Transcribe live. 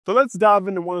So let's dive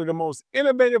into one of the most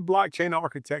innovative blockchain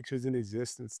architectures in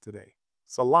existence today,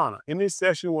 Solana. In this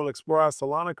session, we'll explore how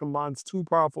Solana combines two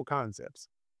powerful concepts,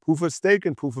 proof of stake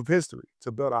and proof of history,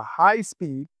 to build a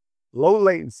high-speed,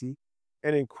 low-latency,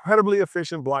 and incredibly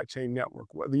efficient blockchain network.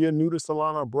 Whether you're new to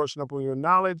Solana or brushing up on your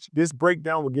knowledge, this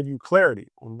breakdown will give you clarity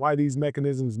on why these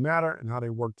mechanisms matter and how they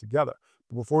work together.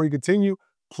 But before we continue,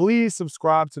 please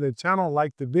subscribe to the channel,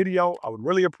 like the video. I would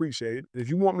really appreciate it. If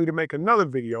you want me to make another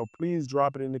video, please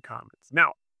drop it in the comments.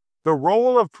 Now, the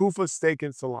role of proof of stake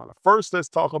in Solana. First, let's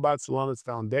talk about Solana's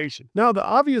foundation. Now, the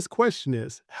obvious question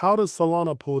is, how does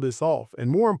Solana pull this off?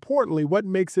 And more importantly, what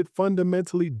makes it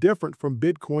fundamentally different from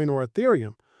Bitcoin or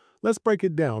Ethereum? Let's break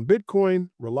it down. Bitcoin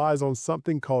relies on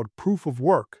something called proof of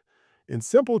work. In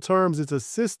simple terms, it's a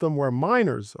system where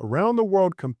miners around the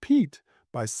world compete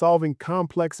by solving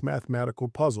complex mathematical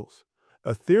puzzles.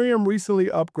 Ethereum recently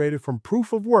upgraded from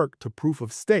proof of work to proof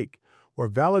of stake, where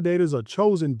validators are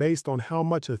chosen based on how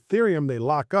much Ethereum they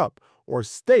lock up or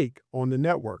stake on the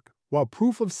network. While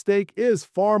proof of stake is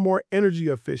far more energy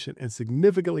efficient and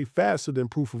significantly faster than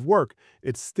proof of work,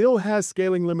 it still has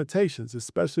scaling limitations,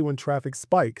 especially when traffic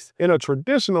spikes. In a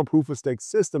traditional proof of stake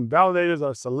system, validators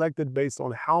are selected based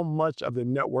on how much of the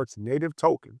network's native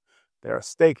token they are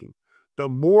staking. The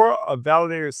more a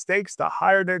validator stakes, the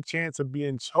higher their chance of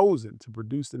being chosen to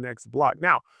produce the next block.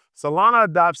 Now, Solana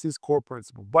adopts this core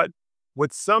principle, but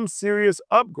with some serious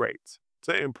upgrades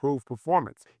to improve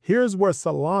performance. Here's where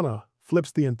Solana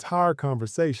flips the entire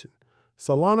conversation.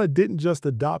 Solana didn't just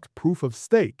adopt proof of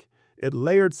stake, it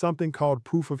layered something called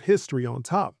proof of history on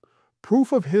top.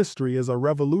 Proof of history is a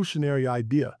revolutionary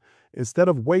idea. Instead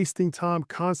of wasting time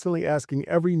constantly asking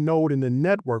every node in the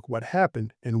network what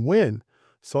happened and when,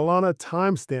 Solana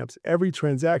timestamps every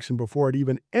transaction before it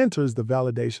even enters the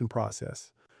validation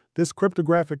process. This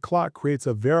cryptographic clock creates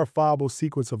a verifiable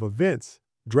sequence of events,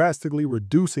 drastically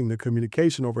reducing the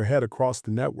communication overhead across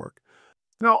the network.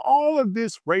 Now, all of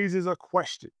this raises a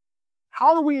question.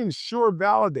 How do we ensure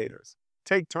validators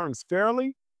take turns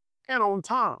fairly and on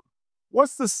time?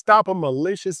 What's to stop a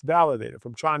malicious validator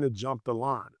from trying to jump the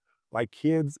line, like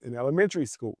kids in elementary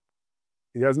school?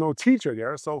 There's no teacher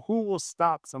there, so who will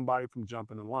stop somebody from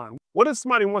jumping the line? What if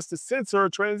somebody wants to censor a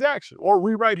transaction or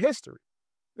rewrite history?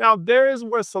 Now, there is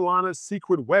where Solana's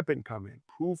secret weapon comes in,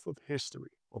 proof of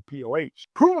history, or POH.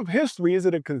 Proof of history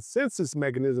isn't a consensus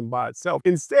mechanism by itself.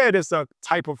 Instead, it's a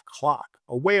type of clock,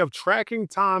 a way of tracking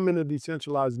time in a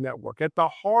decentralized network. At the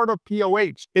heart of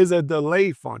POH is a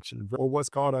delay function, or what's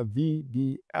called a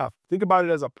VDF. Think about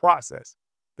it as a process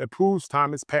that proves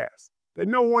time has passed, that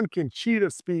no one can cheat or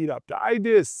speed up. The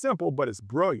idea is simple, but it's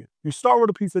brilliant. You start with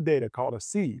a piece of data called a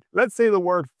seed. Let's say the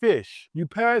word fish. You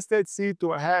pass that seed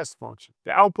through a hash function.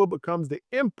 The output becomes the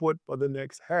input for the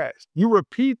next hash. You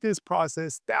repeat this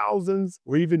process thousands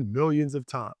or even millions of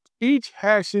times. Each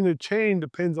hash in the chain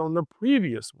depends on the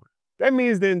previous one. That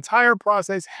means the entire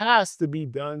process has to be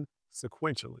done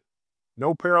sequentially.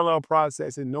 No parallel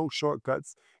processing, no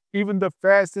shortcuts. Even the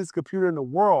fastest computer in the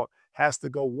world has to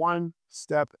go one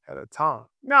step at a time.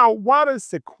 Now, why does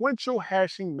sequential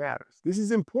hashing matter? This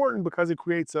is important because it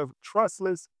creates a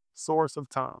trustless source of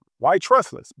time. Why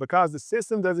trustless? Because the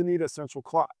system doesn't need a central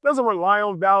clock. It doesn't rely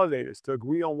on validators to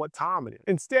agree on what time it is.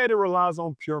 Instead, it relies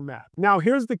on pure math. Now,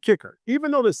 here's the kicker.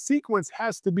 Even though the sequence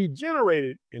has to be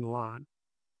generated in line,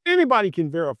 anybody can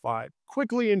verify it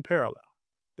quickly in parallel.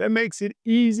 That makes it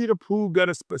easy to prove that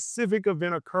a specific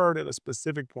event occurred at a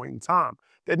specific point in time,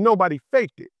 that nobody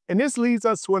faked it. And this leads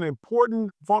us to an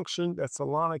important function that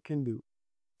Solana can do,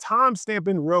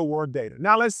 timestamping real-world data.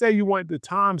 Now, let's say you want to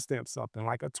timestamp something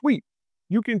like a tweet.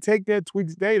 You can take that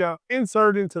tweet's data,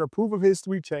 insert it into the proof of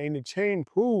history chain. The chain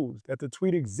proves that the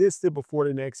tweet existed before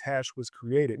the next hash was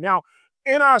created. Now,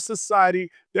 in our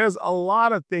society, there's a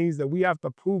lot of things that we have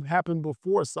to prove happened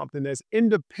before something that's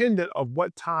independent of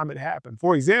what time it happened.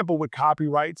 For example, with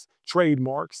copyrights,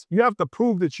 trademarks, you have to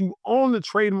prove that you own the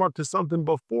trademark to something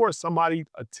before somebody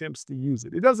attempts to use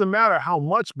it. It doesn't matter how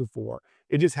much before,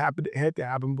 it just had to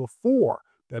happen before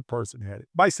that person had it.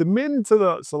 By submitting to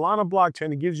the Solana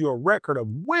blockchain, it gives you a record of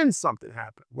when something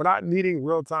happened without needing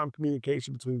real-time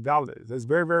communication between validators. That's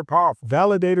very, very powerful.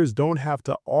 Validators don't have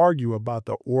to argue about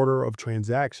the order of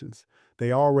transactions.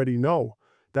 They already know.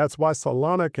 That's why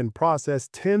Solana can process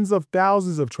tens of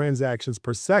thousands of transactions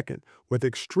per second with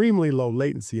extremely low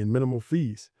latency and minimal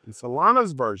fees. In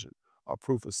Solana's version of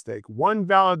proof of stake, one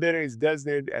validator is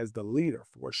designated as the leader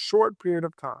for a short period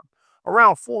of time,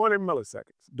 around 400 milliseconds.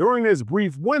 During this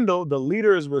brief window, the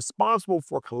leader is responsible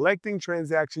for collecting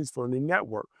transactions from the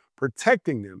network,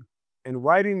 protecting them, and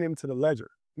writing them to the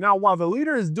ledger. Now, while the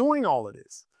leader is doing all of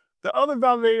this, the other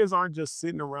validators aren't just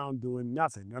sitting around doing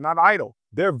nothing. They're not idle.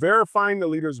 They're verifying the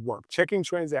leader's work, checking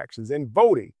transactions, and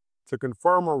voting to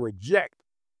confirm or reject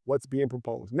what's being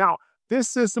proposed. Now, this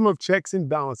system of checks and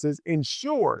balances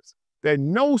ensures that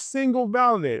no single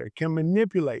validator can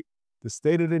manipulate the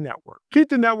state of the network. Keep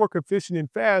the network efficient and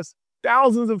fast,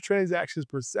 thousands of transactions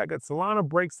per second, Solana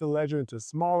breaks the ledger into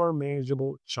smaller,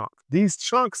 manageable chunks. These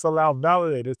chunks allow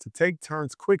validators to take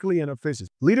turns quickly and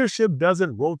efficiently. Leadership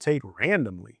doesn't rotate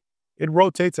randomly. It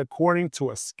rotates according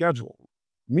to a schedule,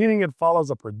 meaning it follows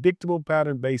a predictable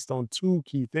pattern based on two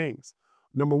key things.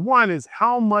 Number one is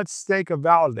how much stake a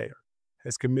validator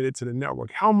has committed to the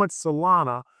network. How much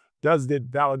Solana does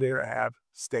that validator have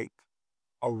staked?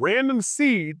 A random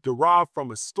seed derived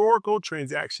from historical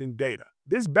transaction data.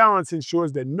 This balance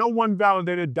ensures that no one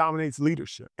validator dominates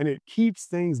leadership, and it keeps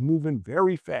things moving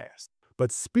very fast.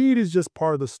 But speed is just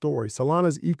part of the story.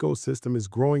 Solana's ecosystem is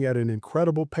growing at an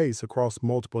incredible pace across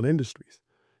multiple industries.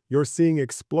 You're seeing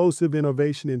explosive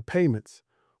innovation in payments,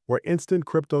 where instant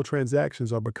crypto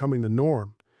transactions are becoming the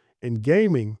norm. In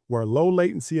gaming, where low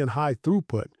latency and high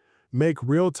throughput make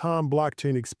real-time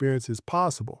blockchain experiences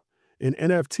possible. In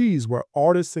NFTs, where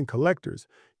artists and collectors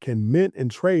can mint and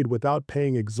trade without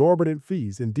paying exorbitant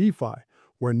fees. In DeFi,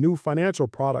 where new financial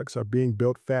products are being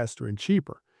built faster and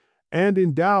cheaper. And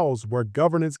in DAOs, where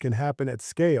governance can happen at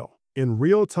scale, in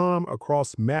real time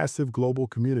across massive global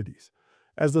communities.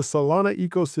 As the Solana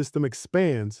ecosystem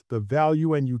expands, the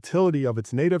value and utility of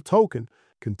its native token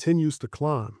continues to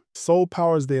climb. Sol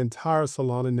powers the entire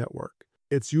Solana network.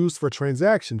 It's used for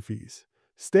transaction fees,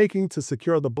 staking to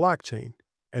secure the blockchain,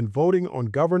 and voting on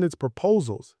governance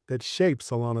proposals that shape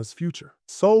Solana's future.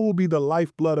 Sol will be the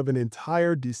lifeblood of an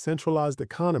entire decentralized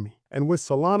economy, and with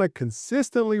Solana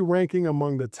consistently ranking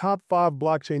among the top 5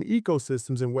 blockchain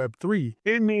ecosystems in Web3,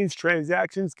 it means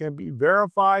transactions can be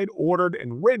verified, ordered,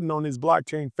 and written on this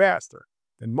blockchain faster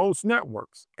than most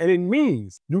networks. And it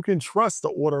means you can trust the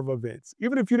order of events,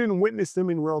 even if you didn't witness them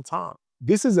in real time.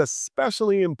 This is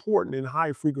especially important in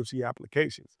high-frequency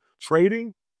applications: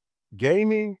 trading,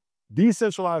 gaming,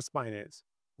 decentralized finance,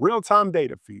 real-time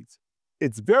data feeds.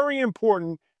 It's very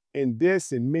important in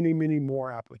this and many, many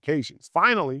more applications.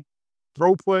 Finally,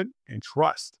 throughput and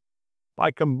trust.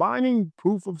 By combining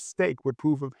proof of stake with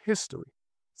proof of history,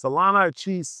 Solana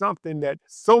achieves something that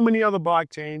so many other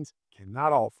blockchains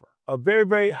cannot offer: a very,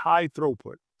 very high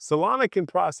throughput. Solana can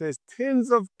process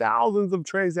tens of thousands of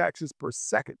transactions per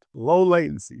second. Low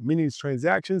latency, meaning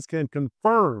transactions can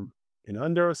confirm in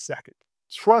under a second.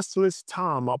 Trustless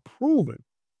time, a proven,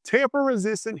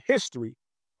 tamper-resistant history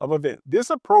of events. This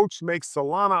approach makes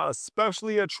Solana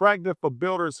especially attractive for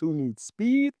builders who need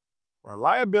speed,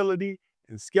 reliability,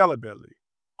 and scalability,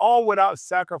 all without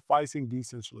sacrificing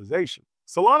decentralization.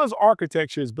 Solana's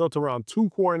architecture is built around two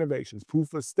core innovations: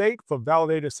 proof of stake for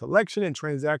validator selection and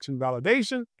transaction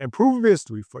validation, and proof of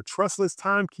history for trustless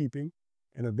timekeeping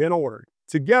and event ordering.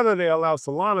 Together, they allow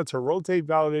Solana to rotate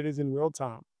validators in real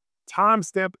time,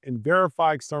 timestamp and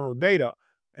verify external data,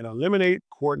 and eliminate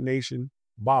coordination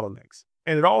bottlenecks.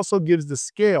 And it also gives the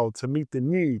scale to meet the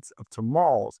needs of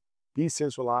tomorrow's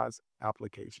decentralized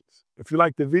applications. If you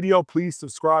like the video, please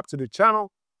subscribe to the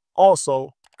channel. Also,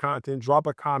 drop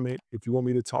a comment if you want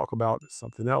me to talk about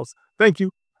something else. Thank you.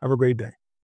 Have a great day.